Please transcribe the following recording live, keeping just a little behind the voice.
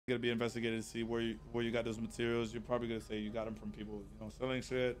gonna be investigated to see where you got those materials. You're probably gonna say you got them from people, you know, selling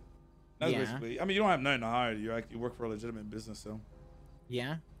shit. That's basically. I mean, you don't have nothing to hide. You work for a legitimate business, so.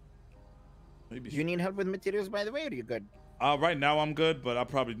 Yeah. Maybe. Do you need help with materials, by the way, or are you good? Right now I'm good, but I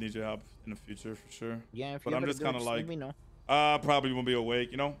probably need your help in the future for sure. Yeah, if but you I'm ever just do, kind of just like, let me know. probably won't be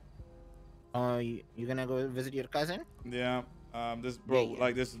awake, you know. Oh, you gonna go visit your cousin? Yeah. This bro,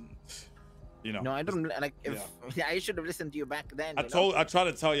 like this, you know. No, I don't like. If I should have listened to you back then. I tried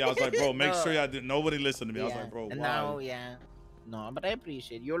to tell you. I was like, bro, make sure No. y'all did. Nobody listened to me. I was like, bro, and why? now, no, but I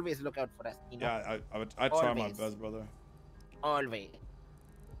appreciate you always look out for us. You know? Yeah, I try my best, brother. Always.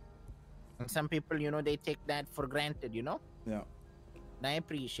 And some people, you know, they take that for granted, you know. Yeah. And I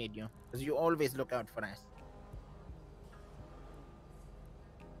appreciate you because you always look out for us.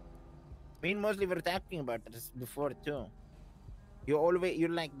 Me and Mosley were talking about this before too. You're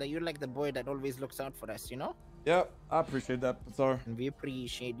like the boy that always looks out for us, you know? Yeah, I appreciate that, Patar. And we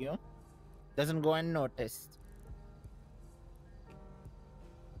appreciate you. Doesn't go unnoticed.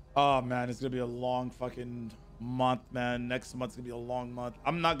 Oh man, it's gonna be a long fucking month, man. Next month's gonna be a long month.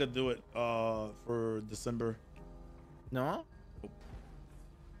 I'm not gonna do it for December. No?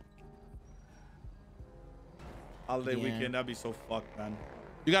 Holiday weekend, that'd be so fucked, man.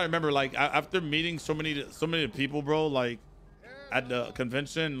 You gotta remember, like, after meeting so many people, bro, like at the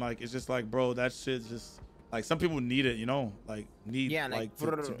convention, like it's just like, bro, that shit's just like, some people need it, you know, like to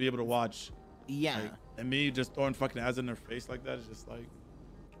be able to watch. Yeah. Like, and me just throwing fucking ads in their face like that is just like.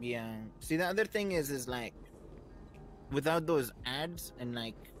 Yeah. See, the other thing is like, without those ads, and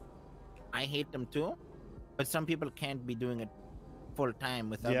like, I hate them too, but some people can't be doing it full time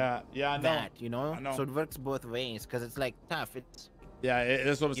without I know. that, you know? I know. So it works both ways because it's like tough. It's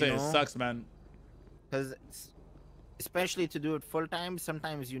that's what I'm saying. It sucks, man. Because especially to do it full time,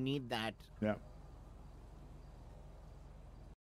 sometimes you need that. Yeah.